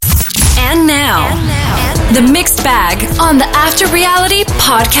The Mixed Bag on the After Reality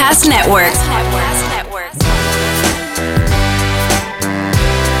Podcast Network.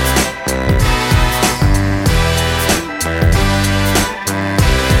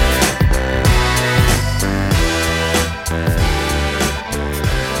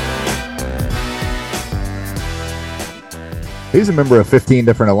 He's a member of 15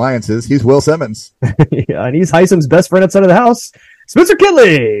 different alliances. He's Will Simmons. Yeah, and he's Heisem's best friend outside of the house, Spencer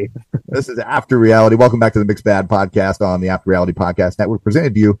Kidley. This is After Reality. Welcome back to the Mixed Bad Podcast on the After Reality Podcast Network,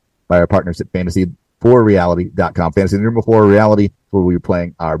 presented to you by our partners at fantasyforreality.com. Fantasy the number 4 reality, where we're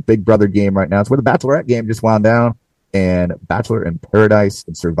playing our Big Brother game right now. It's where the Bachelorette game just wound down, and Bachelor in Paradise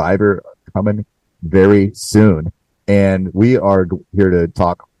and Survivor are coming very soon. And we are here to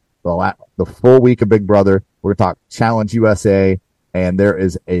talk the full week of Big Brother. We're going to talk Challenge USA, and there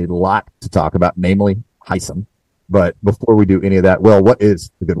is a lot to talk about, namely Heisem. But before we do any of that, Will, what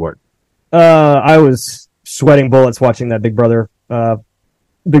is the good word? I was sweating bullets watching that Big Brother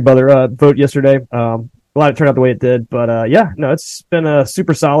vote yesterday. Glad it turned out the way it did. But it's been a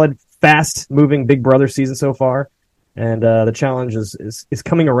super solid, fast-moving Big Brother season so far. And the challenge is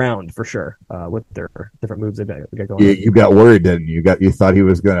coming around for sure with their different moves they've got going on. You got worried, didn't you? You thought he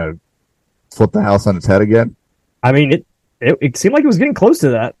was going to flip the house on its head again? I mean, it seemed like it was getting close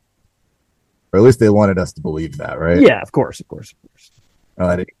to that. Or at least they wanted us to believe that, right? Yeah, of course.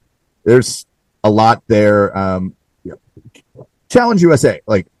 There's a lot there. Challenge USA,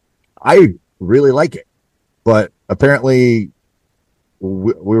 I really like it, but apparently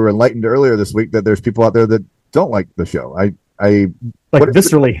we were enlightened earlier this week that there's people out there that don't like the show. I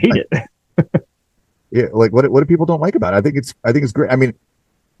viscerally hate it. Yeah, what do people don't like about it? I think it's great. I mean,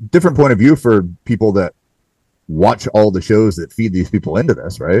 different point of view for people that watch all the shows that feed these people into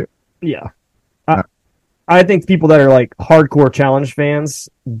this, right? Yeah. I think people that are like hardcore challenge fans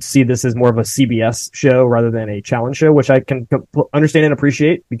see this as more of a CBS show rather than a challenge show, which I can understand and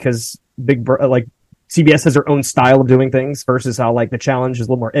appreciate because CBS has their own style of doing things versus how the challenge is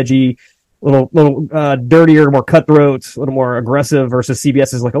a little more edgy, a little dirtier, more cutthroat, a little more aggressive versus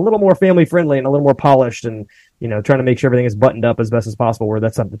CBS is a little more family friendly and a little more polished and, trying to make sure everything is buttoned up as best as possible where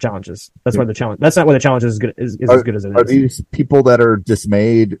that's not the challenges. That's not why the challenge is as good as it is. Are these people that are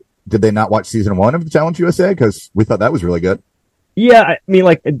dismayed? Did they not watch season 1 of the Challenge USA? Because we thought that was really good. Yeah, I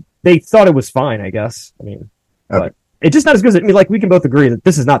mean, they thought it was fine, I guess. I mean, but it's just not as good as we can both agree that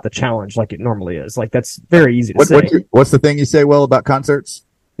this is not the challenge like it normally is. That's very easy to say. What's the thing you say, Will, about concerts?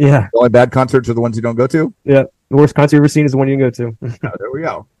 Yeah. The only bad concerts are the ones you don't go to? Yeah. The worst concert you've ever seen is the one you can go to. There we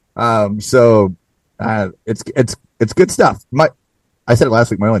go. It's good stuff. I said it last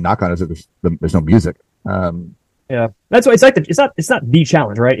week, my only knock on it is that there's no music. Yeah, that's why it's not the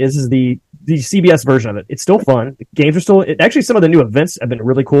challenge, right? This is the CBS version of it. It's still fun. The games are still actually some of the new events have been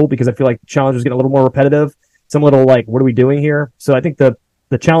really cool because I feel like the challenge is getting a little more repetitive. Some little what are we doing here? So I think the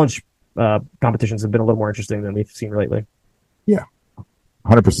challenge competitions have been a little more interesting than we've seen lately. Yeah,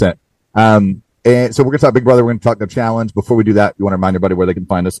 100%. And so we're gonna talk Big Brother. We're gonna talk the challenge. Before we do that, you want to remind everybody where they can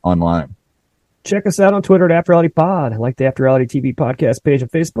find us online. Check us out on Twitter at After Reality Pod. Like the After Reality TV podcast page on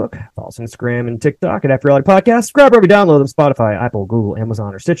Facebook. Follow us on Instagram and TikTok at After Reality Podcast. Subscribe wherever you download them, Spotify, Apple, Google,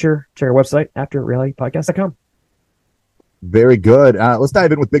 Amazon, or Stitcher. Check our website, AfterRealityPodcast.com. Very good. Let's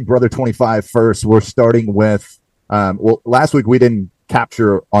dive in with Big Brother 25 first. We're starting with, last week we didn't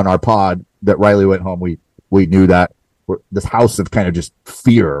capture on our pod that Riley went home. We knew that. This house of kind of just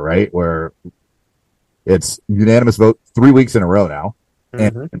fear, right? Where it's unanimous vote 3 weeks in a row now.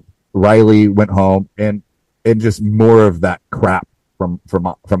 Mm-hmm. And Riley went home and just more of that crap from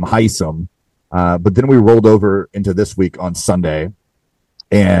Heisem. But then we rolled over into this week on Sunday,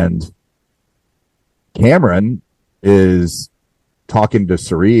 and Cameron is talking to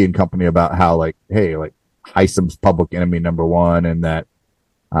Cirie and company about how Heisem's public enemy number 1 and that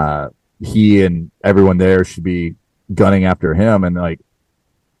he and everyone there should be gunning after him. And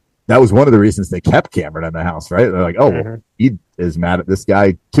that was one of the reasons they kept Cameron in the house, right? They're well, he is mad at this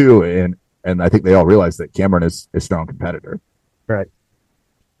guy too. And I think they all realize that Cameron is a strong competitor. Right.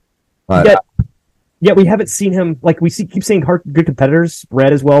 But, yeah, we haven't seen him, keep saying good competitors.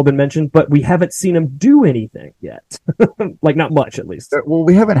 Red has well been mentioned, but we haven't seen him do anything yet. Not much, at least. Well,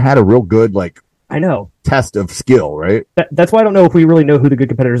 we haven't had a real good, I know. test of skill, right? That's why I don't know if we really know who the good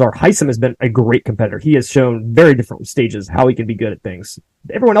competitors are. Heisem has been a great competitor. He has shown very different stages how he can be good at things.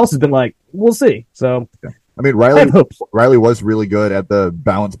 Everyone else has been we'll see. So, yeah. I mean, Riley was really good at the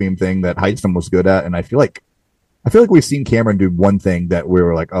balance beam thing that Heisem was good at, and I feel like we've seen Cameron do one thing that we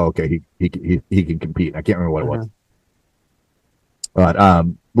were oh, okay, he can compete. I can't remember what it was. But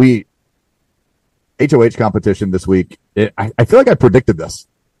we HOH competition this week. I feel like I predicted this.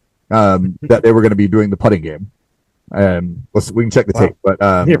 that they were going to be doing the putting game. We can check the tape, but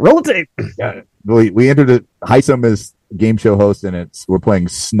roll the tape. Yeah, we entered it. Heisem is game show host, and we're playing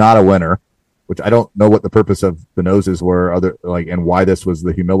Snot a Winner, which I don't know what the purpose of the noses were, and why this was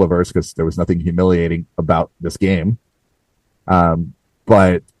the Humiliverse, because there was nothing humiliating about this game.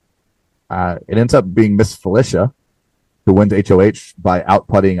 But it ends up being Miss Felicia, who wins HOH by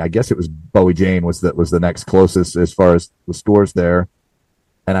outputting. I guess it was Bowie Jane was the next closest as far as the scores there,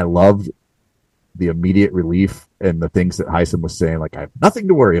 and I loved the immediate relief and the things that Heisem was saying, like, I have nothing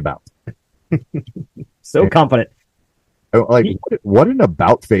to worry about. So confident. Like, what an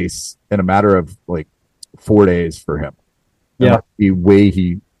about face in a matter of like 4 days for him. Yeah. The way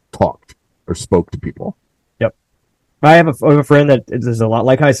he talked or spoke to people. Yep. I have a friend that is a lot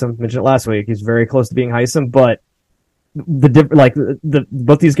like Heisem. Mentioned it last week. He's very close to being Heisem, but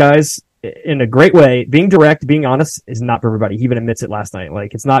both these guys, in a great way, being direct, being honest, is not for everybody. He even admits it last night.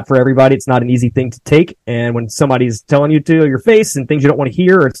 Like, it's not for everybody. It's not an easy thing to take. And when somebody's telling you to your face and things you don't want to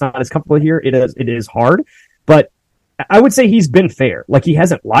hear, or it's not as comfortable to hear, it is hard. But I would say he's been fair. Like, he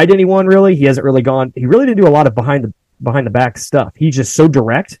hasn't lied to anyone, really. He hasn't really he really didn't do a lot of behind the back stuff. He's just so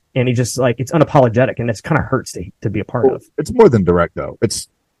direct, and he just, like, it's unapologetic, and it's kind of hurts to be a part of. It's more than direct, though. It's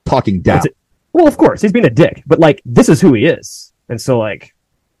talking down. Well, of course, he's being a dick, but, like, this is who he is. And so, like,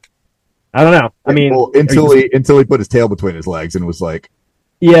 I don't know. I mean, until he put his tail between his legs and was like,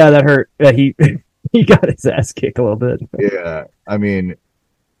 yeah, that hurt. He got his ass kicked a little bit. Yeah, I mean,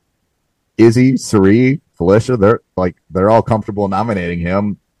 Izzy, Sari, Felicia, they're all comfortable nominating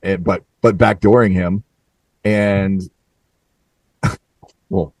him, but backdooring him, and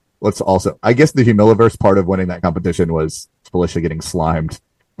well, let's also, I guess the Humiliverse part of winning that competition was Felicia getting slimed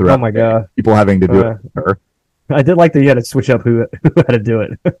throughout. Oh my god, people having to do it to her. I did like that you had to switch up who had to do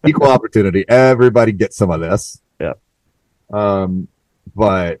it. Equal opportunity. Everybody gets some of this. Yeah.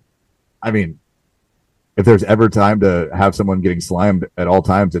 But I mean, if there's ever time to have someone getting slimed at all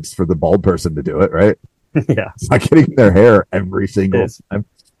times, it's for the bald person to do it, right? Yeah. It's not getting their hair every single time.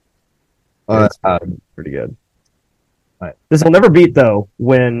 Pretty good. This will never beat, though,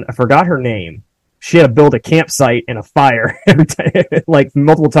 when I forgot her name. She had to build a campsite and a fire every time, like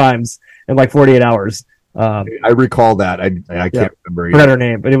multiple times in like 48 hours. I recall that. I can't remember. I forgot her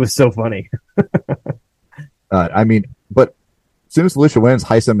name, but it was so funny. I mean, but as soon as Felicia wins,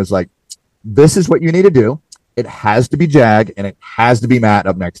 Heisem is like, this is what you need to do. It has to be Jag, and it has to be Matt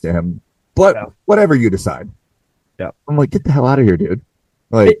up next to him. But whatever you decide. Yeah. I'm like, get the hell out of here, dude.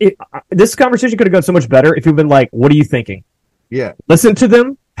 Like, this conversation could have gone so much better if you've been like, what are you thinking? Yeah. Listen to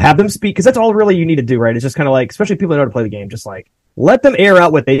them, have them speak, because that's all really you need to do, right? It's just kind of like, especially people that know how to play the game, just like, let them air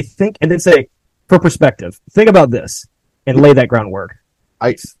out what they think, and then say, for perspective, think about this, and lay that groundwork.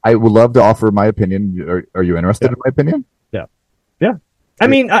 I would love to offer my opinion. Are you interested in my opinion? Yeah. Yeah. I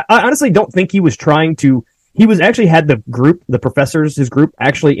mean, I honestly don't think he was trying to. He was actually had the professors, his group,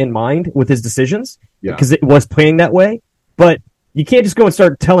 actually in mind with his decisions. Yeah. Because it was playing that way. But you can't just go and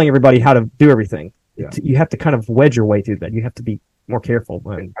start telling everybody how to do everything. Yeah. You have to kind of wedge your way through that. You have to be more careful.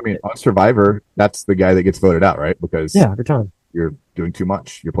 I mean, on Survivor, that's the guy that gets voted out, right? Because every time you're doing too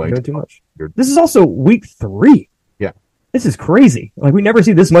much. You're playing too much. This is also week 3. Yeah. This is crazy. Like, we never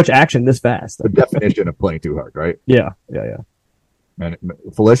see this much action this fast. The definition of playing too hard, right? Yeah. And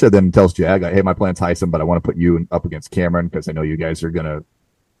Felicia then tells Jag, hey, my plan's Heisem, but I want to put you up against Cameron because I know you guys are going to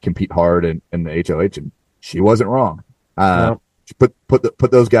compete hard in the HOH. And she wasn't wrong. No. She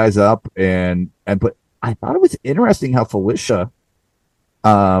put those guys up and put. I thought it was interesting how Felicia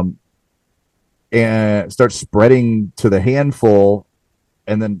and starts spreading to the handful,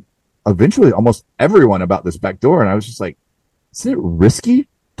 and then eventually almost everyone about this back door. And I was just like, isn't it risky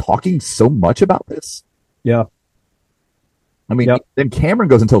talking so much about this? Yeah. I mean, then Cameron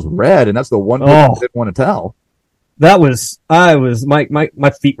goes and tells Red, and that's the one thing I didn't want to tell. My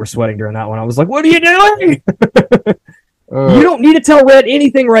feet were sweating during that one. I was like, what are you doing? You don't need to tell Red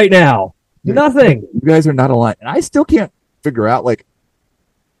anything right now. Nothing. You guys are not aligned. And I still can't figure out, like,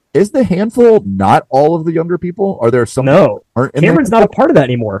 is the handful not all of the younger people? Are there some? No. Cameron's not a part of that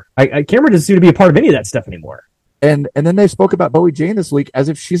anymore. Cameron doesn't seem to be a part of any of that stuff anymore. And then they spoke about Bowie Jane this week as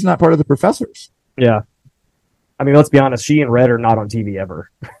if she's not part of the professors. Yeah. I mean, let's be honest. She and Red are not on TV ever.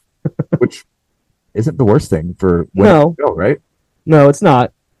 Which isn't the worst thing for women to go, right? No, it's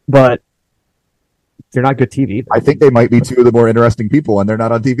not. But they're not good TV. I think they might be two of the more interesting people, and they're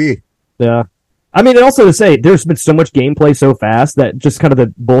not on TV. Yeah. I mean, and also to say, there's been so much gameplay so fast that just kind of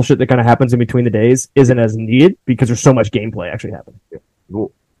the bullshit that kind of happens in between the days isn't as needed because there's so much gameplay actually happening. Yeah.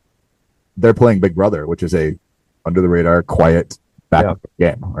 Well, they're playing Big Brother, which is a under-the-radar, quiet back in the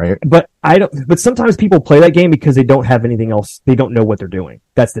game, right? But sometimes people play that game because they don't have anything else. They don't know what they're doing.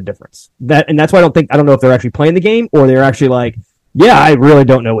 That's the difference. And that's why I don't know if they're actually playing the game or they're actually like, yeah, I really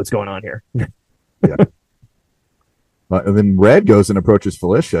don't know what's going on here. Yeah. And then Red goes and approaches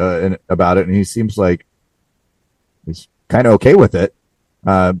Felicia about it, and he seems like he's kind of okay with it.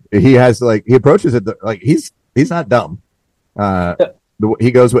 He approaches it like he's not dumb.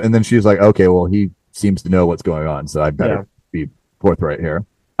 He goes, and then she's like, okay, well, he seems to know what's going on, so I better be forthright here.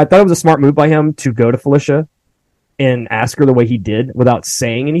 I thought it was a smart move by him to go to Felicia and ask her the way he did without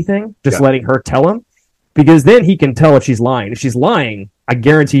saying anything, just letting her tell him, because then he can tell if she's lying. If she's lying, I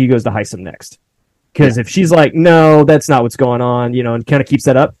guarantee he goes to Heisem next. Because if she's like, no, that's not what's going on, and kind of keeps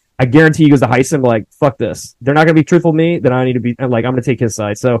that up, I guarantee he goes to Heisem like, fuck this. They're not going to be truthful to me, then I need to be, like, I'm going to take his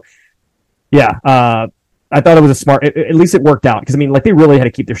side. So, yeah, I thought it was a smart, at least it worked out. Because, they really had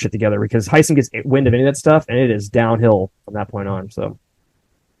to keep their shit together because Heisem gets wind of any of that stuff, and it is downhill from that point on. So,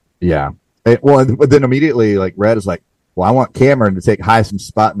 yeah. But then immediately, Red is like, well, I want Cameron to take Heisem's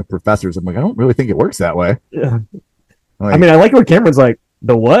spot in the professors. I'm like, I don't really think it works that way. Yeah. I like what Cameron's like,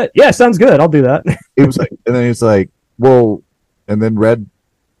 the what? Yeah, sounds good. I'll do that. It was like, and then he's like, well, and then Red,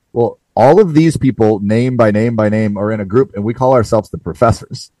 well, all of these people, name by name by name, are in a group, and we call ourselves the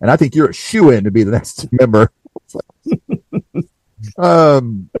professors. And I think you're a shoo-in to be the next member.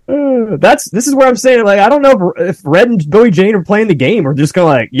 This is where I'm saying, I don't know if Red and Billy Jane are playing the game or just kind of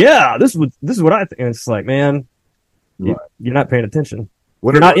like, yeah, this is what I think. And it's like, man, you're not paying attention.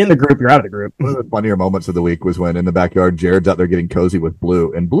 You're not in the group, you're out of the group. One of the funnier moments of the week was when in the backyard, Jared's out there getting cozy with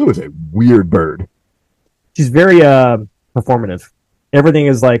Blue, and Blue is a weird bird. She's very performative. Everything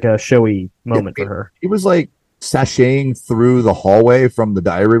is like a showy moment for her. He was sashaying through the hallway from the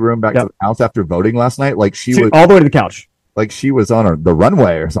diary room back to the house after voting last night. She was all the way to the couch. Like she was on the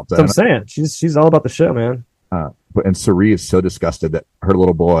runway or something. That's what I'm saying. She's all about the show, man. And Suri is so disgusted that her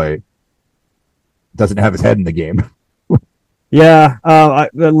little boy doesn't have his head in the game. Yeah, a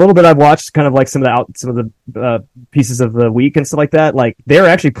little bit I've watched, kind of some of the pieces of the week and stuff like that. They're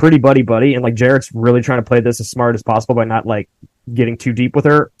actually pretty buddy, and Jared's really trying to play this as smart as possible by not getting too deep with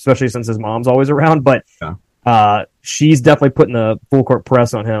her, especially since his mom's always around. But she's definitely putting the full court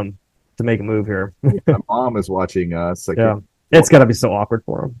press on him to make a move here. My mom is watching us. It's got to be so awkward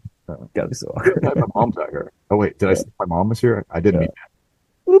for him. Got to be so awkward. My mom's out here. Oh wait, did I say my mom was here? I didn't mean that.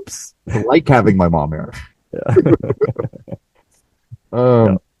 Oops. I like having my mom here.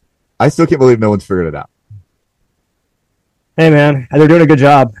 Yeah. I still can't believe no one's figured it out. Hey man, they're doing a good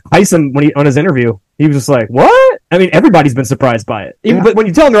job. Heisem, on his interview, he was just like, "What?" Everybody's been surprised by it. But when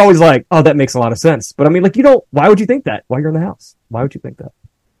you tell them, they're always like, "Oh, that makes a lot of sense." But you don't. Why would you think that? While you're in the house, why would you think that?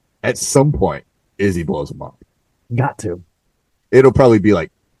 At some point, Izzy blows him up. Got to. It'll probably be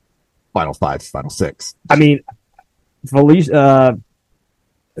Final 5, Final 6. Felicia,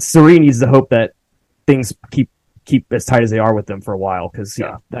 Suri needs to hope that things keep as tight as they are with them for a while, because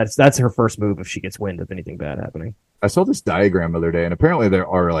that's her first move if she gets wind of anything bad happening. I saw this diagram the other day, and apparently there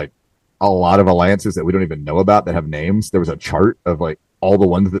are a lot of alliances that we don't even know about that have names. There was a chart of all the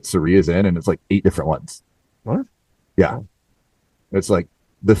ones that Suri is in, and it's 8 different ones. What? Yeah, it's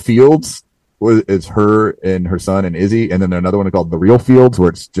the Fields is her and her son and Izzy, and then another one called the Real Fields, where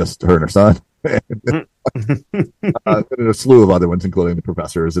it's just her and her son. And a slew of other ones, including the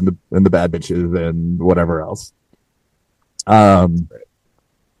professors and the bad bitches and whatever else.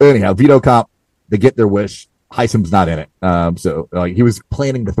 Anyhow, veto comp, they get their wish. Heisem's not in it. So he was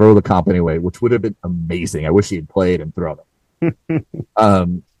planning to throw the comp anyway, which would have been amazing. I wish he had played and thrown it.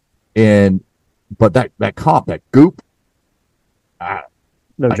 But that comp, that goop,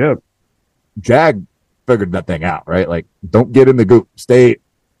 no joke. Jag figured that thing out, right? Don't get in the goop. Stay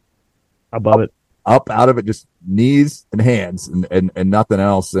above it. Up out of it, just knees and hands and nothing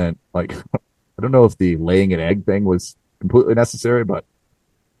else. And I don't know if the laying an egg thing was completely necessary, but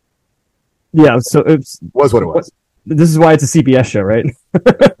yeah, so it was what it was. This is why it's a CBS show, right?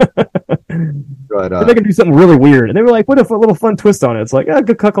 But they can do something really weird, and they were like, "What if a little fun twist on it?" It's like,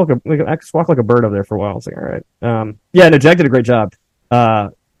 "Good cuck, squawk like a bird over there for a while." It's like, all right, Jag did a great job.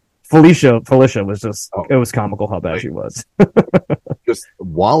 Felicia was just it was comical how bad she was. Just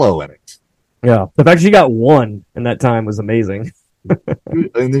wallow in it. Yeah, the fact she got one in that time was amazing.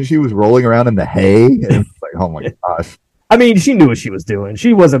 And then she was rolling around in the hay, and it was like, oh my gosh. She knew what she was doing.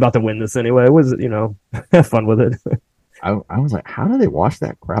 She wasn't about to win this anyway. It was, have fun with it. I was like, how do they wash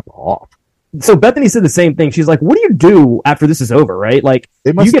that crap off? So Bethany said the same thing. She's like, what do you do after this is over, right?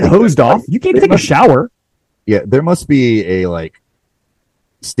 You get hosed off. You can't take a shower. Yeah, there must be a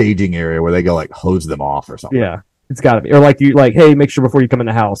staging area where they go hose them off or something. Yeah. It's got to be. Or hey, make sure before you come in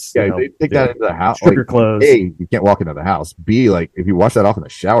the house. Yeah, they take that into the house. Strip your clothes. A, you can't walk into the house. B, if you wash that off in the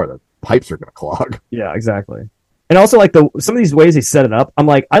shower, the pipes are going to clog. Yeah, exactly. And also, some of these ways they set it up, I'm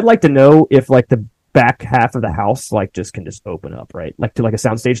like, I'd like to know if the back half of the house just can just open up, right? To a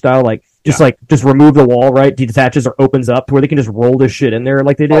soundstage style, just remove the wall, right? Detaches or opens up to where they can just roll this shit in there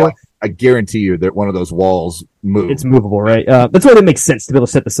like they do. Oh, I guarantee you that one of those walls moves. It's movable, right? That's why it makes sense to be able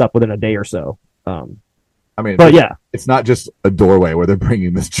to set this up within a day or so. It's not just a doorway where they're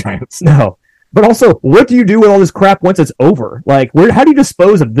bringing this giant stuff. No. But also, what do you do with all this crap once it's over? How do you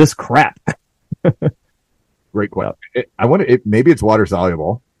dispose of this crap? Great question. I wonder maybe it's water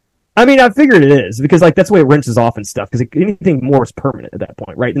soluble. I mean, I figured it is because that's the way it rinses off and stuff. Because anything more is permanent at that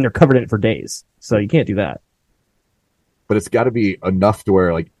point, right? And they're covered in it for days, so you can't do that. But it's got to be enough to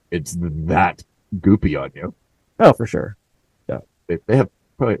where it's that goopy on you. Oh, for sure. Yeah, they have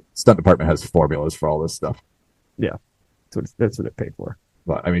probably stunt department has formulas for all this stuff. Yeah, that's what it paid for.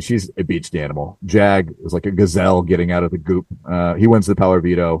 But I mean, she's a beached animal. Jag is like a gazelle getting out of the goop. He wins the power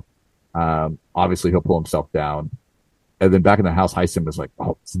veto. Obviously, he'll pull himself down. And then back in the house, Heisem is like,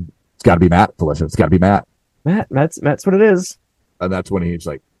 "Oh, it's got to be Matt, Felicia. It's got to be Matt." Matt's what it is. And that's when he's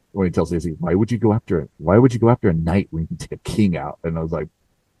like, when he tells Izzy, "Why would you go after a knight when you can take a king out?" And I was like,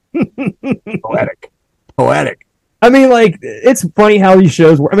 poetic. I mean, it's funny how these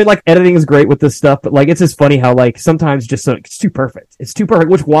shows work. I mean, editing is great with this stuff, but it's just funny how sometimes just it's too perfect. It's too perfect,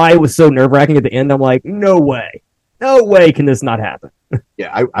 which why it was so nerve wracking at the end. I'm like, no way can this not happen.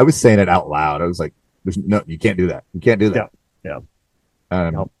 Yeah, I was saying it out loud. I was like, no, you can't do that. You can't do that. Yeah.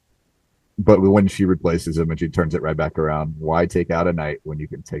 But when she replaces him and she turns it right back around, why take out a knight when you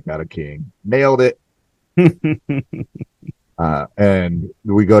can take out a king? Nailed it. And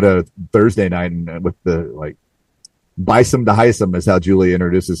we go to Thursday night and with the Bysum to Heisem is how Julie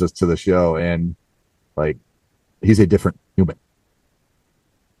introduces us to the show, and he's a different human.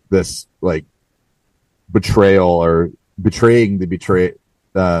 This betrayal or betraying the betrayer,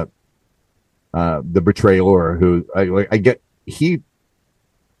 who I get. He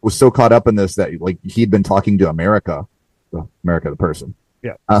was so caught up in this that he'd been talking to America the person,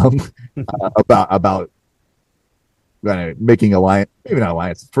 about making maybe not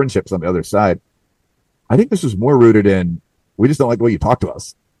alliance, friendships on the other side. I think this was more rooted in we just don't like the way you talk to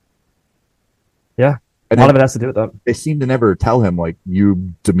us. Yeah, and a lot of it has to do with that. They seem to never tell him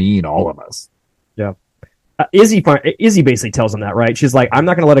you demean all of us. Yeah. Izzy basically tells him that, right? She's like, I'm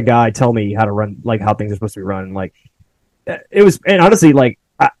not going to let a guy tell me how to run, how things are supposed to be run. It was, and honestly,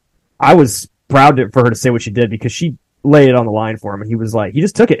 I was proud for her to say what she did because she laid it on the line for him, and he was he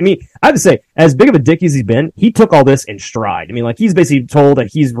just took it. I mean, I have to say, as big of a dick as he's been, he took all this in stride. I mean, he's basically told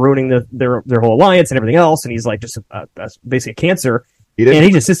that he's ruining their whole alliance and everything else, and he's just basically a cancer, and he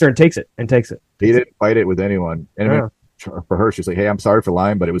just sits there and takes it. He didn't fight it with anyone. And for her, she's like, "Hey, I'm sorry for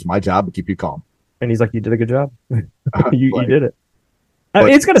lying, but it was my job to keep you calm." And he's like, "You did a good job. you did it."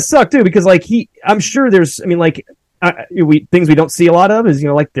 It's gonna suck too because I'm sure there's, things we don't see a lot of is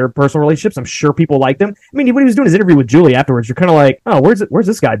their personal relationships. I'm sure people like them. I mean, when he was doing his interview with Julie afterwards, you're kind of oh, where's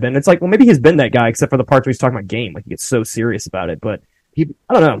this guy been? It's well, maybe he's been that guy except for the parts where he's talking about game. He gets so serious about it, but I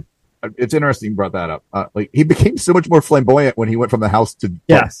don't know. It's interesting you brought that up. He became so much more flamboyant when he went from the house to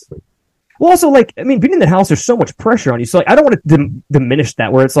yes. Well, also being in the house, there's so much pressure on you. So I don't want to diminish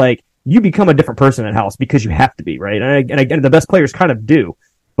that. Where it's you become a different person in the house because you have to be, right? And again, the best players kind of do,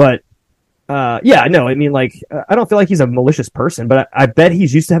 but. I don't feel like he's a malicious person, but I bet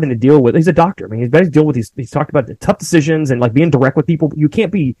he's used to having to deal with. He's a doctor. I mean, he's better to deal with. He's talked about the tough decisions and being direct with people. You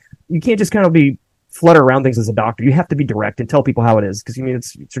can't just kind of be flutter around things as a doctor. You have to be direct and tell people how it is because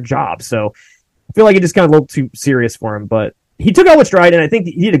it's your job. So I feel like it just kind of a little too serious for him, but he took out with stride, and I think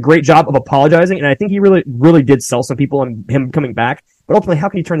he did a great job of apologizing. And I think he really, really did sell some people on him coming back. But ultimately, how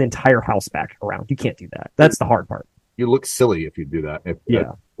can you turn the entire house back around? You can't do that. That's the hard part. You look silly if you do that.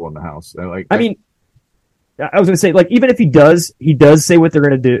 In the house. I was going to say, even if he does say what they're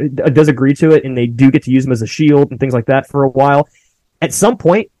going to do, does agree to it, and they do get to use him as a shield and things like that for a while, at some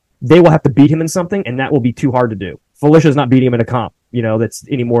point, they will have to beat him in something, and that will be too hard to do. Felicia's not beating him in a comp, that's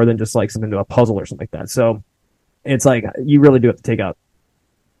any more than just something to a puzzle or something like that. So it's you really do have to take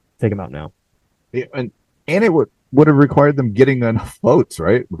him out now. Yeah, and it would have required them getting enough votes,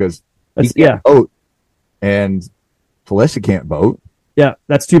 right? Because he can't vote, and Felicia can't vote. Yeah,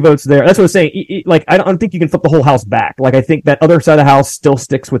 that's 2 votes there. That's what I was saying. I don't think you can flip the whole house back. I think that other side of the house still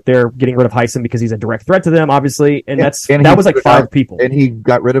sticks with their getting rid of Heisem because he's a direct threat to them, obviously. And that was 5 people. And he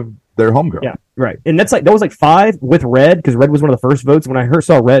got rid of their homegirl. Yeah, right. And that was 5 with Red because Red was one of the first votes. When I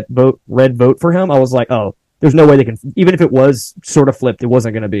saw Red vote for him, I was like, oh, there's no way they can. Even if it was sort of flipped, it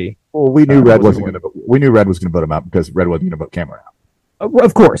wasn't going to be. Well, we knew Red wasn't going to. We knew Red was going to vote him out because Red wasn't going to vote Cameron out.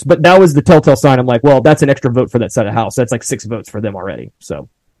 Of course, but that was the telltale sign. I'm like, well, that's an extra vote for that side of house. That's like 6 votes for them already. So,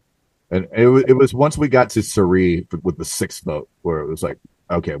 and it was once we got to Suri with the 6th vote where it was like,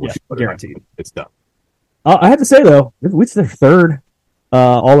 okay, well, guaranteed, it's done. I have to say though, it's their third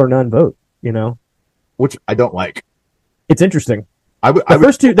all or none vote. Which I don't like. It's interesting. The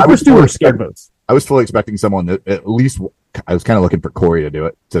first two were scared votes. I was fully expecting someone that at least I was kind of looking for Corey to do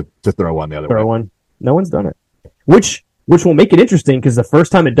it to throw one the other way. Throw one. No one's done it. Which will make it interesting because the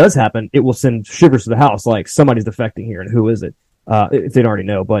first time it does happen, it will send shivers to the house. Like somebody's defecting here, and who is it? If they don't already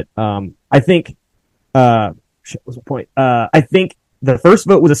know. But I think what was the point? I think the first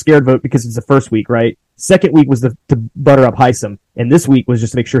vote was a scared vote because it's the first week, right? Second week was to butter up Heisem, and this week was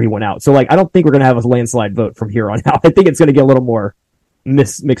just to make sure he went out. So like I don't think we're gonna have a landslide vote from here on out. I think it's gonna get a little more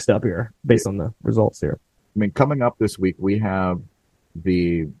mixed up here based on the results here. I mean, coming up this week, we have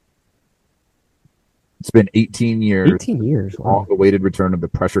it's been 18 years. 18 years. Wow. All awaited return of the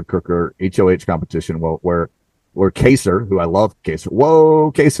pressure cooker HOH competition. Well, where Kaser, who I love Kaser.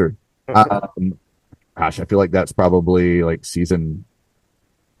 Whoa, Kaser. Gosh, I feel like that's probably like season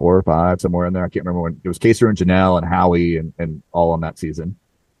 4 or 5, somewhere in there. I can't remember when. It was Kaser and Janelle and Howie and all on that season.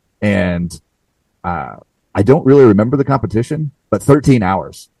 And I don't really remember the competition, but 13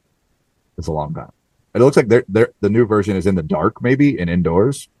 hours is a long time. It looks like the new version is in the dark, maybe, and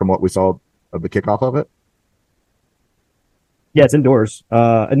indoors from what we saw of the kickoff of it. Yeah, it's indoors.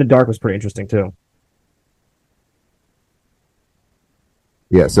 And the dark was pretty interesting too.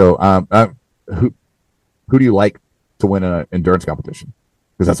 Yeah. So, who do you like to win an endurance competition?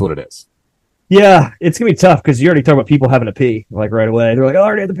 Because that's what it is. Yeah, it's gonna be tough because you already talk about people having to pee like right away. They're like, "Oh, I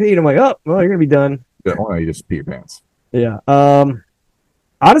already had to pee," and I'm like, "Oh, well, you're gonna be done." Yeah, why don't you just pee your pants? Yeah.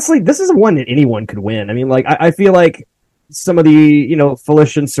 Honestly, this is one that anyone could win. I mean, like, I feel like some of the,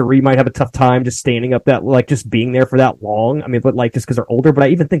 Felicia and Suri might have a tough time just standing up just being there for that long. I mean, but like, just because they're older, but I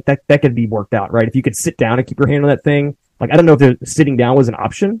even think that could be worked out, right? If you could sit down and keep your hand on that thing. Like, I don't know if sitting down was an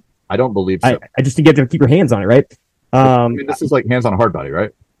option. I don't believe so. I just think you have to keep your hands on it, right? I mean, this is like hands on a hard body,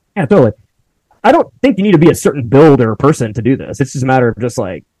 right? Yeah, totally. I don't think you need to be a certain build or person to do this. It's just a matter of just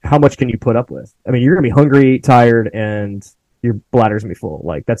like, how much can you put up with? I mean, you're going to be hungry, tired, and your bladder's going to be full.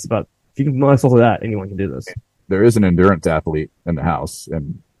 Like, that's about, if you can muscle to that, anyone can do this. There is an endurance athlete in the house.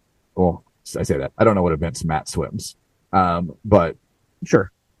 And, well, I say that. I don't know what events Matt swims. But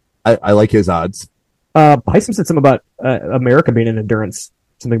sure. I like his odds. Heisem said something about America being an endurance,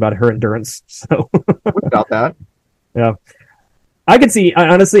 something about her endurance. So, about that. Yeah. I could see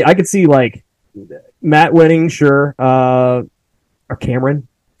like Matt winning, sure. Or Cameron.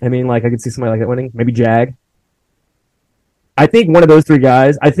 I mean, like, I could see somebody like that winning. Maybe Jag. I think one of those 3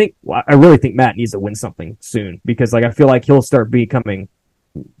 guys, I really think Matt needs to win something soon because, like, I feel like he'll start becoming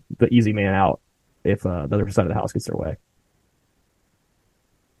the easy man out if the other side of the house gets their way.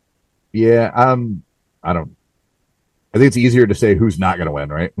 Yeah, I think it's easier to say who's not going to win,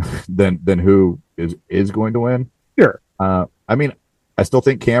 right? than who is going to win. Sure. I mean, I still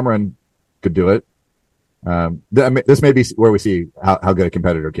think Cameron could do it. I mean, this may be where we see how good a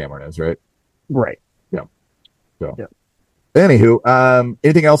competitor Cameron is, right? Right. Yeah. So, yeah. Anywho,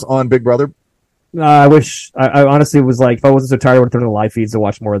 anything else on Big Brother? I wish I honestly was like, if I wasn't so tired, I would have turned on the live feeds to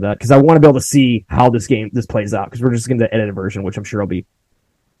watch more of that because I want to be able to see how this plays out because we're just going to edit a version, which I'm sure will be.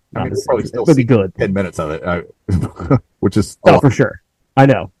 We'll probably still be good. 10 minutes of it, which is for sure. I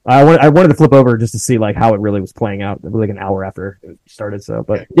know. I wanted to flip over just to see like how it really was playing out, like an hour after it started. So,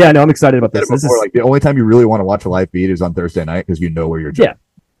 but yeah, no, I'm excited about this. This is like the only time you really want to watch a live feed is on Thursday night because you know where you're. Yeah,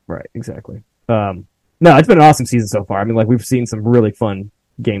 right, exactly. No, it's been an awesome season so far. I mean, like we've seen some really fun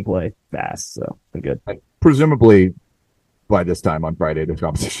gameplay fast, so it's been good. And presumably, by this time on Friday, the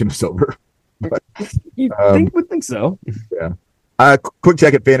competition is over. But, would think so. Yeah. Quick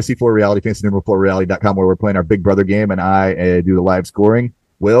check at Fantasy4Reality, fantasy4reality.com, where we're playing our Big Brother game, and I do the live scoring.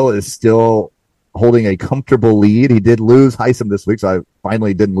 Will is still holding a comfortable lead. He did lose Heisem this week, so I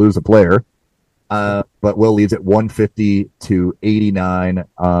finally didn't lose a player. But Will leads at 150 to 89.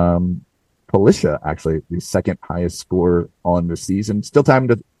 Felicia, actually, the second highest score on the season. Still time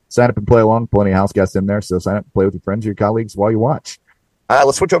to sign up and play along. Plenty of house guests in there, so sign up and play with your friends or your colleagues while you watch.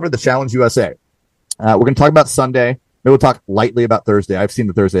 Let's switch over to the Challenge USA. We're going to talk about Sunday. Maybe we'll talk lightly about Thursday. I've seen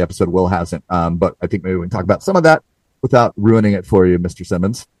the Thursday episode. Will hasn't. But I think maybe we can talk about some of that without ruining it for you, Mr.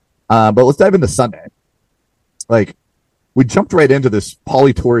 Simmons. But let's dive into Sunday. Like, we jumped right into this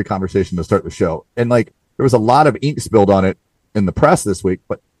Pauly Torrey conversation to start the show. And, like, there was a lot of ink spilled on it in the press this week,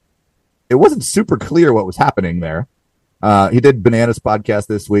 but it wasn't super clear what was happening there. He did Bananas podcast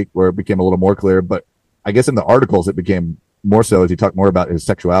this week where it became a little more clear, but I guess in the articles it became more so as he talked more about his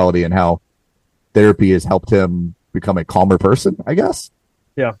sexuality and how therapy has helped him become a calmer person, I guess.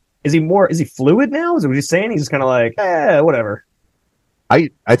 Yeah. Is he fluid now? Is it what he's saying? He's just kind of like, whatever. I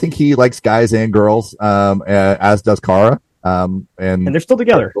think he likes guys and girls, as does Kara. And they're still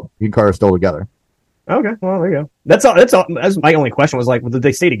together. He and Kara are still together. Okay, well, there you go. That's all. That's my only question was like, well, did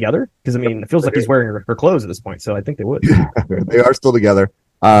they stay together? Because I mean, it feels like he's wearing her clothes at this point, so I think they would. They are still together.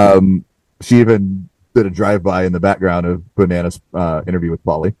 She even did a drive-by in the background of Banana's interview with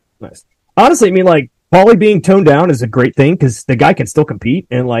Paulie. Nice. Honestly, I mean, like, Paulie being toned down is a great thing because the guy can still compete,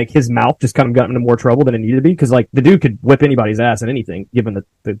 and like his mouth just kind of got into more trouble than it needed to be because like the dude could whip anybody's ass at anything given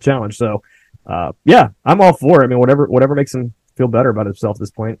the challenge. So, yeah, I'm all for it. I mean, whatever makes him feel better about himself at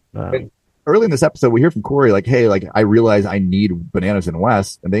this point. Early in this episode, we hear from Corey like, "Hey, like I realize I need Bananas and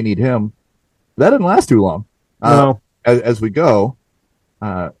Wes, and they need him." That didn't last too long. No. As we go,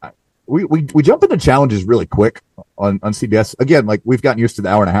 we jump into challenges really quick on CBS. Again, like we've gotten used to the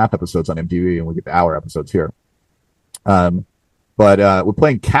hour and a half episodes on MTV, and we get the hour episodes here. But we're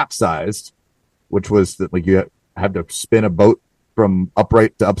playing Capsized, which was that like you had to spin a boat from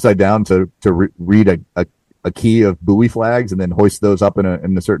upright to upside down to read a key of buoy flags and then hoist those up in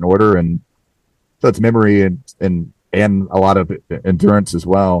a certain order, and so it's memory and a lot of endurance as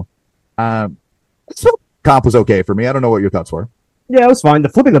well. So comp was okay for me. I don't know what your thoughts were. Yeah, it was fine. The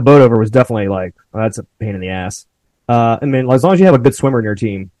flipping the boat over was definitely like, that's a pain in the ass. I mean, as long as you have a good swimmer in your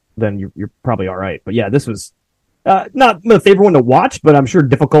team, then you're probably all right. But yeah, this was not my favorite one to watch, but I'm sure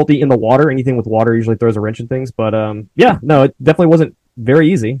difficulty in the water, anything with water usually throws a wrench in things. But yeah, no, it definitely wasn't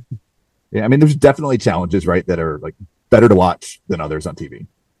very easy. Yeah, I mean, there's definitely challenges, right, that are like better to watch than others on TV.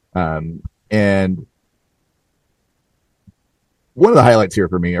 And one of the highlights here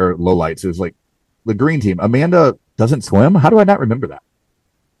for me, or lowlights, is like the green team. Amanda doesn't swim. How do I not remember that?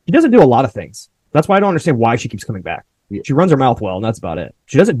 She doesn't do a lot of things. That's why I don't understand why she keeps coming back. Yeah. She runs her mouth well, and that's about it.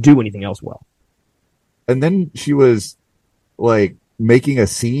 She doesn't do anything else well. And then she was like making a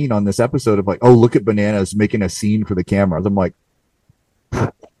scene on this episode of like, oh, look at Bananas making a scene for the cameras. I'm like,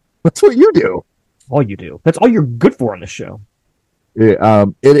 that's what you do. All you do. That's all you're good for on this show. It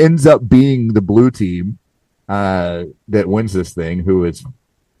ends up being the blue team that wins this thing, who is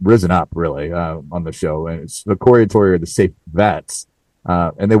risen up really on the show, and it's the Corey and Tori are the safe vets,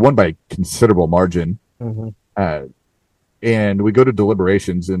 and they won by considerable margin. Mm-hmm. And we go to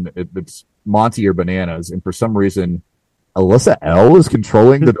deliberations, and it's Monty or Bananas, and for some reason, Alyssa L is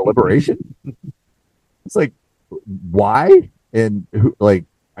controlling the deliberation. It's like, why? And who, like,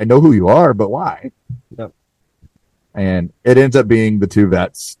 I know who you are, but why? Yep. And it ends up being the two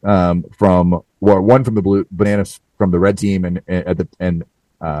vets from one from the blue, Bananas from the red team, and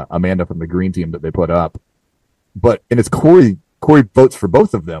Amanda from the green team that they put up. And it's Corey. Corey votes for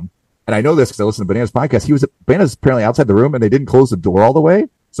both of them, and I know this because I listened to Bananas' podcast. Bananas apparently outside the room, and they didn't close the door all the way,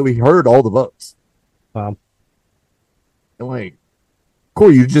 so he heard all the votes. Wow. And like,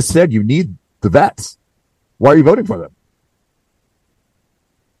 Corey, you just said you need the vets. Why are you voting for them?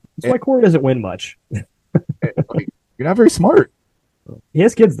 That's why Corey doesn't win much. Like, you're not very smart. He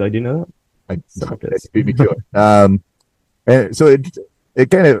has kids, though. Do you know that? They beat me to it. And so it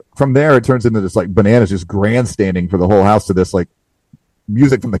kind of, from there, it turns into this like Bananas just grandstanding for the whole house to this like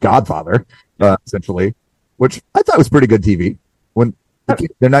music from The Godfather, essentially, which I thought was pretty good TV. When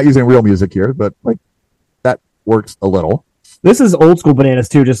they're not using real music here, but like that works a little. This is old school Bananas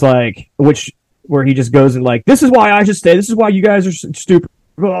too, just like where he just goes and like, this is why I should stay. This is why you guys are stupid.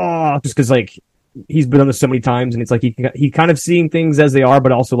 Just because like he's been on this so many times, and it's like he kind of seeing things as they are,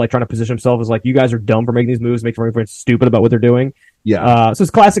 but also like trying to position himself as like, you guys are dumb for making these moves, making everyone stupid about what they're doing. Yeah. So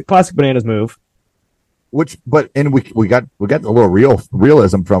it's classic Bananas move. We got a little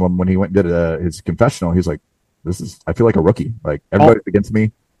realism from him when he went and did his confessional. He's like, I feel like a rookie. Like everybody's against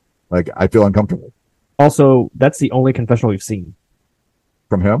me. Like I feel uncomfortable. Also, that's the only confessional we've seen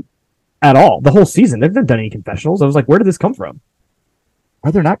from him at all. The whole season, they've never done any confessionals. I was like, where did this come from?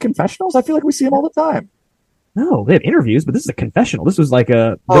 Are there not confessionals? I feel like we see them all the time. No, they have interviews, but this is a confessional. This was like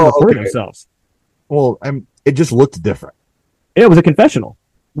them recording themselves. Well, it just looked different. It was a confessional,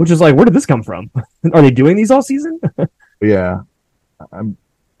 which is like, where did this come from? Are they doing these all season? Yeah.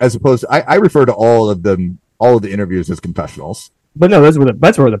 As opposed to, I refer to all of the interviews as confessionals. But no, that's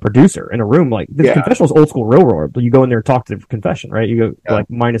where the producer in a room, like the confessional is old school railroad. You go in there and talk to the confession, right? You go like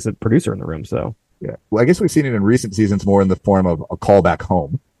minus a producer in the room. So yeah, well, I guess we've seen it in recent seasons more in the form of a call back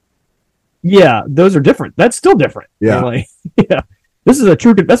home. Yeah, those are different. That's still different. Yeah, like, yeah. This is a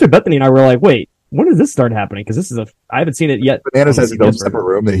true. That's what Bethany and I were like. Wait, when does this start happening? Because I haven't seen it yet. Bananas has his own separate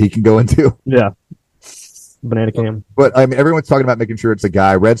room that he can go into. Yeah. Banana Cam. But I mean, everyone's talking about making sure it's a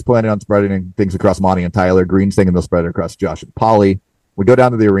guy. Red's planning on spreading things across Monty and Tyler. Green's thinking they'll spread it across Josh and Polly. We go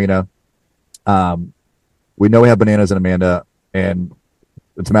down to the arena. We know we have Bananas and Amanda, and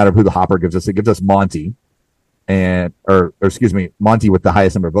it's a matter of who the hopper gives us. It gives us Monty, or excuse me, Monty with the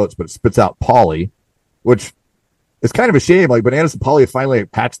highest number of votes, but it spits out Polly, which is kind of a shame. Like Bananas and Polly finally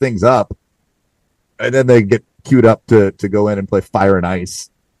patch things up, and then they get queued up to go in and play Fire and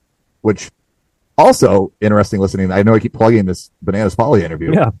Ice, which also interesting listening. I know I keep plugging this Bananas Polly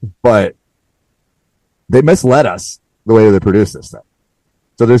interview, but they misled us the way they produced this thing.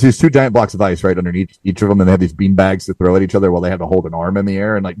 So there's these 2 giant blocks of ice right underneath each of them, and they have these bean bags to throw at each other while they have to hold an arm in the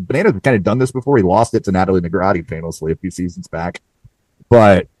air. And like Bananas kind of done this before. He lost it to Natalie Negrotti famously a few seasons back.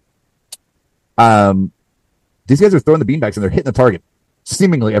 But these guys are throwing the bean bags and they're hitting the target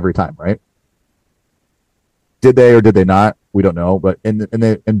seemingly every time, right? Did they or did they not? We don't know. But in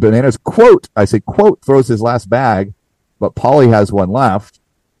Bananas quote, I say quote, throws his last bag, but Polly has one left,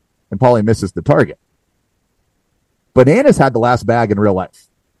 and Polly misses the target. Bananas had the last bag in real life.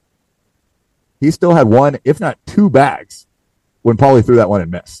 He still had 1, if not 2 bags when Polly threw that one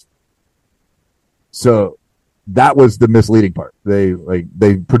and missed. So that was the misleading part. They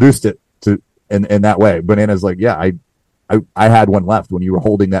produced it in that way. Bananas like, yeah, I had one left when you were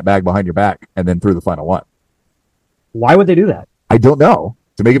holding that bag behind your back and then threw the final one. Why would they do that? I don't know.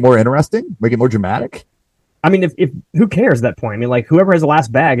 To make it more interesting, make it more dramatic. I mean, if who cares at that point? I mean, like whoever has the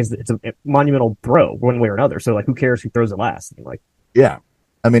last bag it's a monumental throw one way or another. So like, who cares who throws it last? Like, yeah,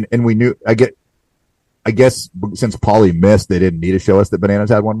 I mean, and we knew. I guess since Polly missed, they didn't need to show us that Bananas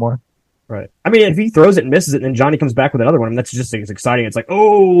had one more. Right. I mean, if he throws it and misses it, and then Johnny comes back with another one, I mean, that's just it's exciting. It's like,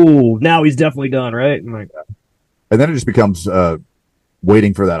 oh, now he's definitely done, right? And then it just becomes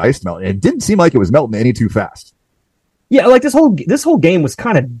waiting for that ice melt. And it didn't seem like it was melting any too fast. Yeah, like this whole game was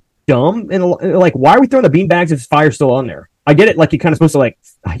kind of dumb, and like, why are we throwing the beanbags if fire's still on there? I get it, like you're kind of supposed to like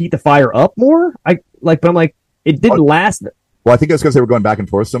heat the fire up more. But I'm like, it didn't last. Well, I think it's because they were going back and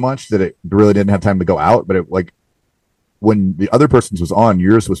forth so much that it really didn't have time to go out. But it like when the other person's was on,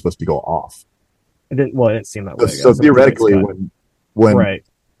 yours was supposed to go off. It didn't seem that way. So theoretically, when right.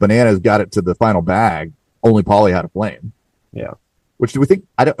 Bananas got it to the final bag, only Polly had a flame. Yeah. Which do we think?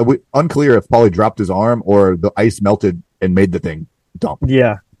 Unclear if Polly dropped his arm or the ice melted and made the thing dump.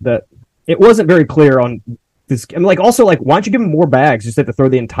 Yeah, that it wasn't very clear on this. I mean, like, also, like, why don't you give him more bags? Just have to throw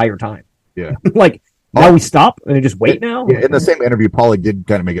the entire time. Yeah. Like, now we stop and just wait now? Yeah, in the same interview, Polly did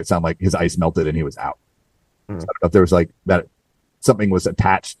kind of make it sound like his ice melted and he was out. So I don't know if there was like that something was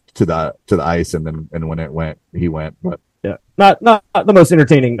attached to the ice and when it went, he went. But yeah, not the most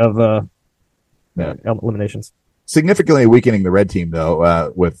entertaining of eliminations. Significantly weakening the red team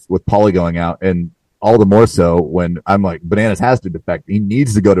though, with Polly going out, and all the more so when I'm like, Bananas has to defect. He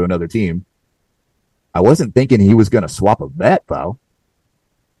needs to go to another team. I wasn't thinking he was going to swap a vet though.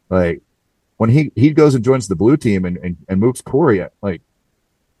 Like when he goes and joins the blue team and moves Corey, like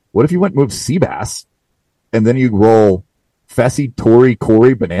what if you went and moved Seabass and then you roll Fessy, Tori,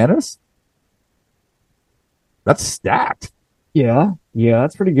 Corey, Bananas? That's stacked. Yeah,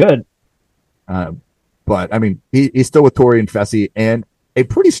 that's pretty good. But I mean, he's still with Tori and Fessy and a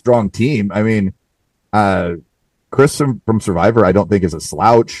pretty strong team. I mean, Chris from Survivor, I don't think is a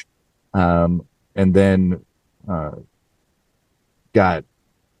slouch. And then got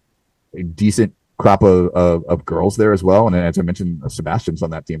a decent crop of girls there as well. And as I mentioned, Sebastian's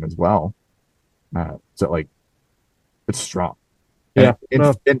on that team as well. So like, it's strong. Yeah.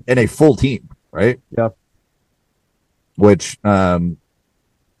 And a full team, right? Yeah. Which, kind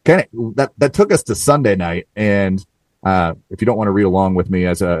of that took us to Sunday night, and if you don't want to read along with me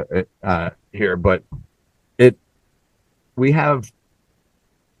as here, but we have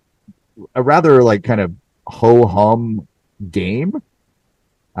a rather like kind of ho hum game.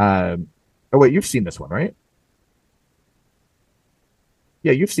 Oh wait, you've seen this one, right?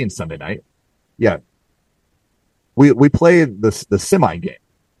 Yeah, you've seen Sunday night. Yeah, we played the semi game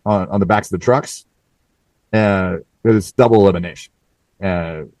on the backs of the trucks. It's double elimination.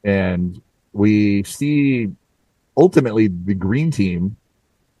 And we see ultimately the green team,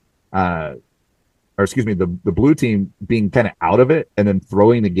 the blue team being kind of out of it and then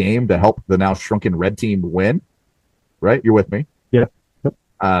throwing the game to help the now shrunken red team win. Right? You're with me? Yeah.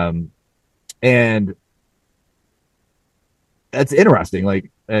 And that's interesting.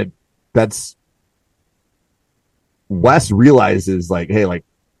 Like, that's Wes realizes like, hey, like,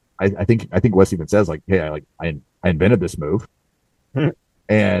 I think Wes even says like, hey, I invented this move.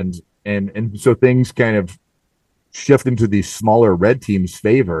 And so things kind of shift into the smaller red team's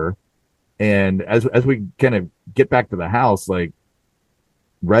favor. And as we kind of get back to the house, like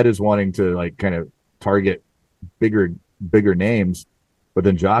red is wanting to like kind of target bigger names, but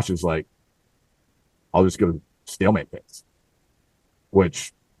then Josh is like, I'll just go stalemate things,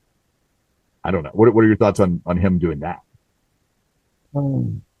 which I don't know. What are your thoughts on him doing that?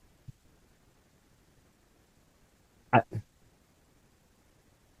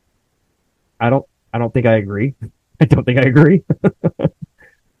 I don't think I agree. I don't think I agree.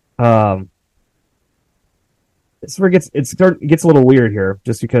 It's where it gets a little weird here,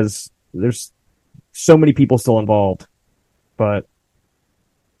 just because there's so many people still involved. But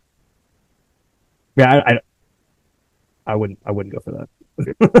yeah, I wouldn't go for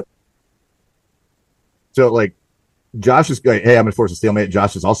that. So like, Josh is like, hey, I'm gonna force a stalemate.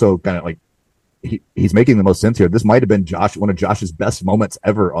 Josh is also kind of like, he's making the most sense here. This might have been one of Josh's best moments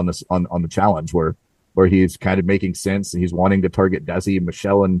ever on this on the challenge, where he's kind of making sense and he's wanting to target Desi.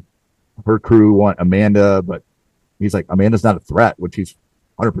 Michelle and her crew want Amanda, but he's like, Amanda's not a threat, which he's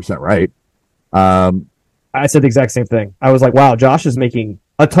 100% right. I said the exact same thing. I was like, wow, Josh is making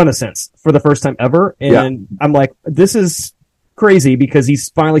a ton of sense for the first time ever. And I'm like, this is crazy, because he's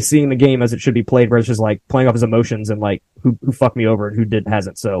finally seeing the game as it should be played, where it's just like playing off his emotions and like who fucked me over and who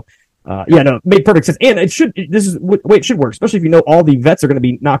hasn't. So it made perfect sense. And this is the way it should work, especially if you know all the vets are going to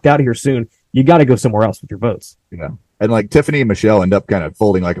be knocked out of here soon. You got to go somewhere else with your votes. Yeah. And like Tiffany and Michelle end up kind of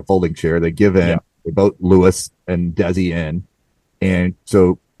folding like a folding chair. They give in. Yeah. They vote Lewis and Desi in. And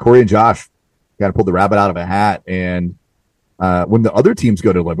so Corey and Josh kind of pulled the rabbit out of a hat. And when the other teams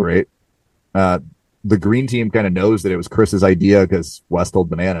go to deliberate, the green team kind of knows that it was Chris's idea, because Wes told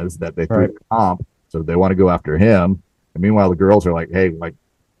Bananas that they threw the comp. So they want to go after him. And meanwhile, the girls are like, hey, like,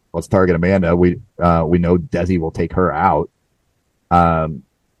 let's target Amanda. We know Desi will take her out.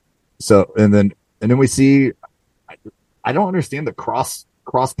 So and then we see, I don't understand the cross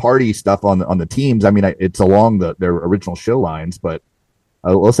party stuff on the teams. I mean, it's along their original show lines, but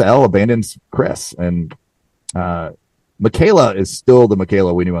Alyssa L abandons Chris, and Michaela is still the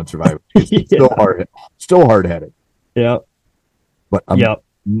Michaela we knew on Survivor. She's still hard headed. Yeah. But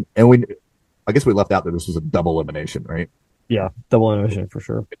and I guess we left out that this was a double elimination, right? Yeah, double elimination for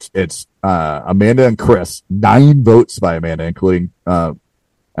sure. It's Amanda and Chris, 9 votes by Amanda, including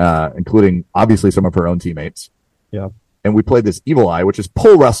obviously some of her own teammates. Yeah. And we played this Evil Eye, which is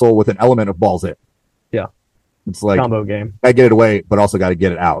pole wrestle with an element of balls in. Yeah. It's like combo game. I get it away, but also got to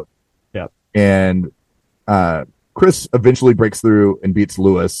get it out. Yeah. And Chris eventually breaks through and beats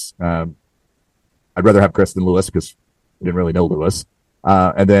Lewis. I'd rather have Chris than Lewis, because I didn't really know Lewis.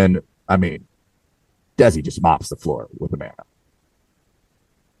 And then, I mean, Desi just mops the floor with Amanda.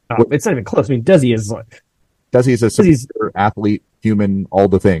 It's not even close. I mean, Desi is like... Desi is a super athlete, human, all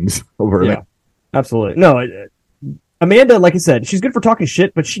the things over Amanda. Absolutely. No, Amanda, like I said, she's good for talking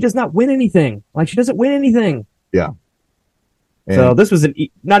shit, but she does not win anything. Like, she doesn't win anything. Yeah. And so this was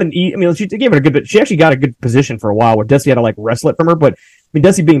not an E. I mean, she gave her a good bit. She actually got a good position for a while where Desi had to like wrestle it from her, but I mean,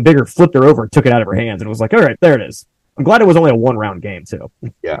 Desi being bigger flipped her over and took it out of her hands, and it was like, all right, there it is. I'm glad it was only a 1-round game too.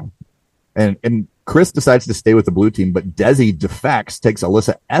 Yeah. And Chris decides to stay with the blue team, but Desi defects, takes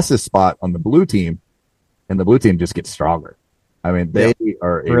Alyssa S's spot on the blue team, and the blue team just gets stronger. I mean, they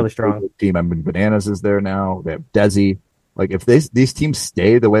are really strong team. I mean, Bananas is there now. They have Desi. Like, if these teams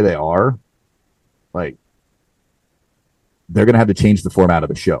stay the way they are, like, they're going to have to change the format of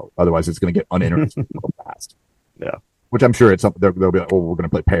the show. Otherwise, it's going to get uninteresting real fast. Yeah. Which I'm sure it's something they'll be like, oh, we're going to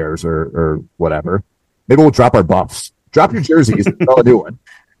play pairs or whatever. Maybe we'll drop our buffs. Drop your jerseys. Sell a new one.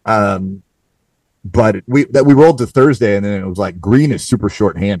 But we rolled to Thursday, and then it was like Green is super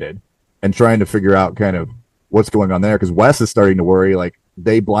short-handed and trying to figure out kind of what's going on there, because Wes is starting to worry. Like,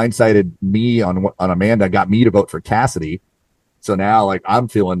 they blindsided me on Amanda, got me to vote for Cassidy, so now like I'm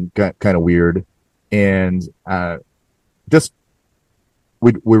feeling kind of weird, and just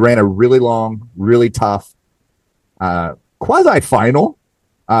we ran a really long, really tough quasi final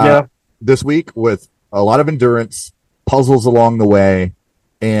this week with a lot of endurance, puzzles along the way,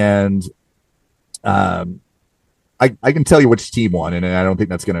 and I can tell you which team won, and I don't think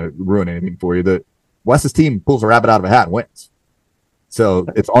that's going to ruin anything for you. The Wes's team pulls a rabbit out of a hat and wins. So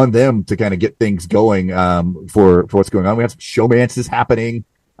it's on them to kind of get things going for what's going on. We have some showmances happening.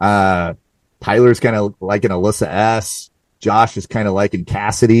 Tyler's kind of liking Alyssa S. Josh is kind of liking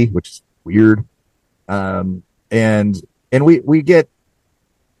Cassidy, which is weird. And we get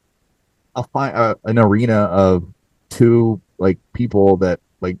an arena of 2 like people that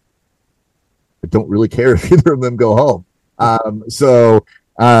like don't really care if either of them go home. So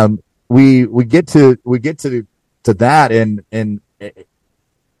we get to that and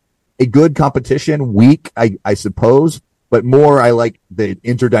a good competition week, I suppose, but more I like the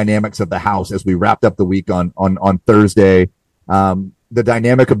interdynamics of the house as we wrapped up the week on Thursday. The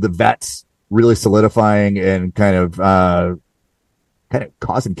dynamic of the vets really solidifying and kind of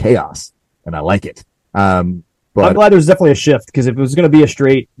causing chaos, and I like it. But I'm glad there's definitely a shift, because if it was going to be a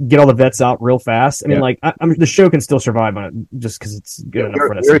straight get all the vets out real fast, I mean, like the show can still survive on it just because it's good enough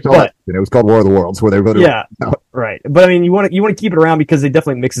for this. But it was called War of the Worlds, where they voted. Yeah, right. But I mean, you want to keep it around because it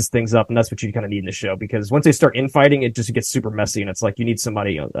definitely mixes things up, and that's what you kind of need in the show. Because once they start infighting, it just gets super messy, and it's like you need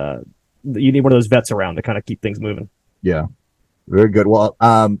somebody, you need one of those vets around to kind of keep things moving. Yeah, very good. Well,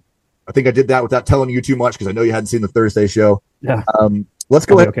 I think I did that without telling you too much because I know you hadn't seen the Thursday show. Yeah. Let's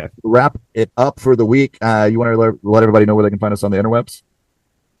go ahead and wrap it up for the week. You want to let everybody know where they can find us on the interwebs?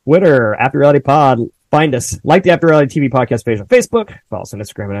 Twitter, After Reality Pod. Find us. Like the After Reality TV podcast page on Facebook. Follow us on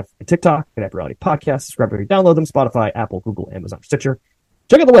Instagram and TikTok at After Reality Podcast. Subscribe where you download them. Spotify, Apple, Google, Amazon, Stitcher.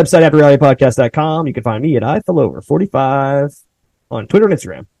 Check out the website, AfterRealityPodcast.com. You can find me at iFillover45 on Twitter and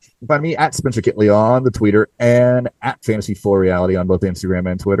Instagram. You can find me at Spencer Kitley on the Twitter and at Fantasy4Reality on both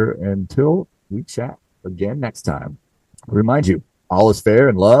Instagram and Twitter. Until we chat again next time, I remind you, all is fair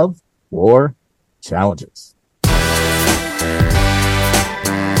in love, war, challenges.